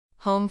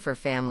Home for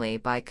Family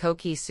by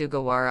Koki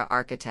Sugawara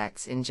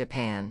Architects in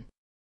Japan.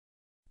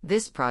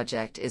 This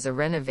project is a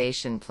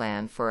renovation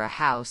plan for a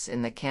house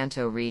in the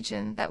Kanto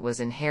region that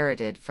was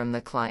inherited from the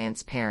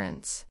client's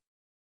parents.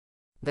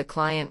 The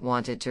client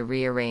wanted to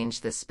rearrange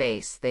the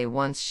space they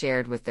once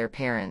shared with their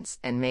parents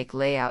and make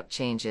layout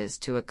changes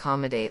to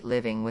accommodate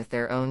living with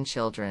their own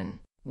children.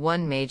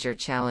 One major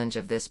challenge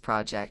of this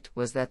project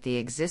was that the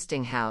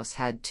existing house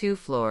had 2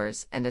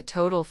 floors and a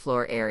total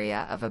floor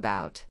area of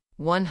about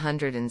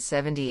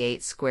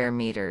 178 square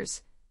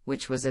meters,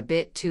 which was a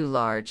bit too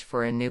large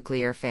for a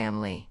nuclear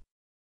family.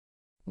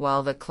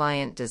 While the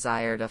client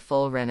desired a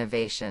full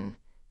renovation,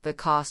 the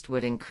cost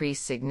would increase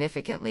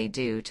significantly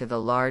due to the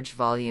large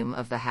volume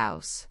of the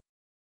house.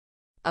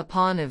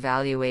 Upon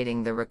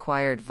evaluating the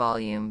required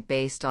volume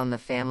based on the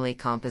family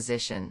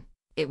composition,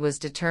 it was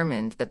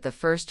determined that the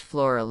first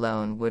floor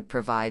alone would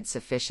provide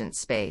sufficient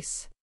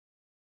space.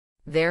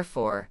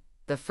 Therefore,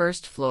 the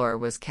first floor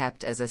was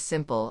kept as a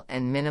simple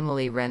and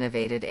minimally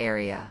renovated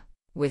area,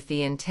 with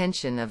the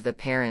intention of the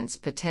parents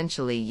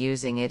potentially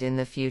using it in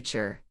the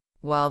future,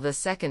 while the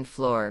second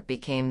floor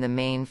became the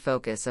main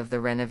focus of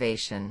the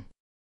renovation.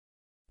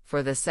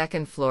 For the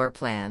second floor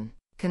plan,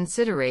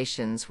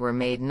 considerations were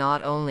made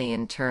not only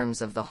in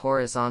terms of the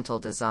horizontal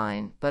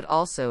design but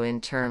also in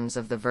terms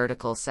of the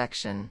vertical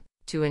section,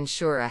 to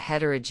ensure a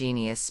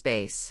heterogeneous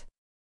space.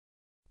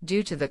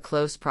 Due to the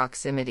close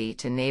proximity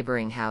to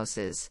neighboring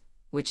houses,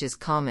 which is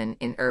common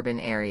in urban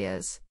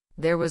areas,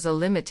 there was a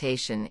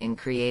limitation in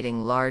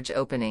creating large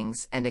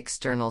openings and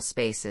external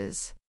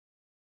spaces.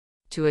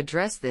 To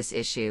address this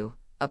issue,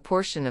 a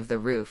portion of the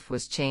roof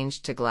was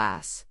changed to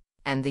glass,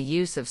 and the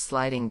use of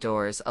sliding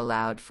doors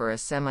allowed for a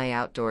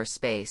semi-outdoor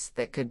space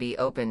that could be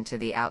open to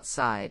the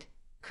outside,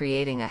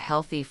 creating a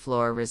healthy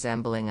floor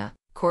resembling a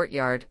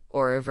courtyard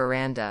or a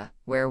veranda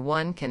where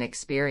one can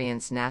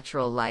experience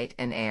natural light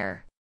and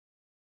air.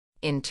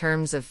 In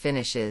terms of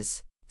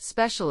finishes,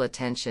 special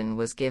attention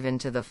was given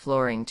to the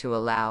flooring to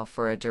allow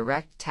for a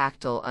direct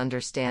tactile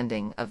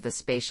understanding of the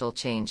spatial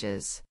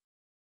changes.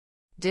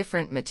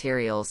 Different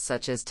materials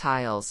such as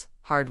tiles,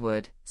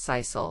 hardwood,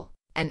 sisal,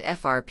 and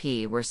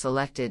FRP were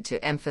selected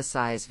to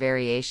emphasize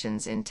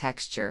variations in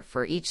texture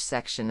for each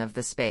section of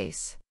the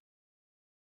space.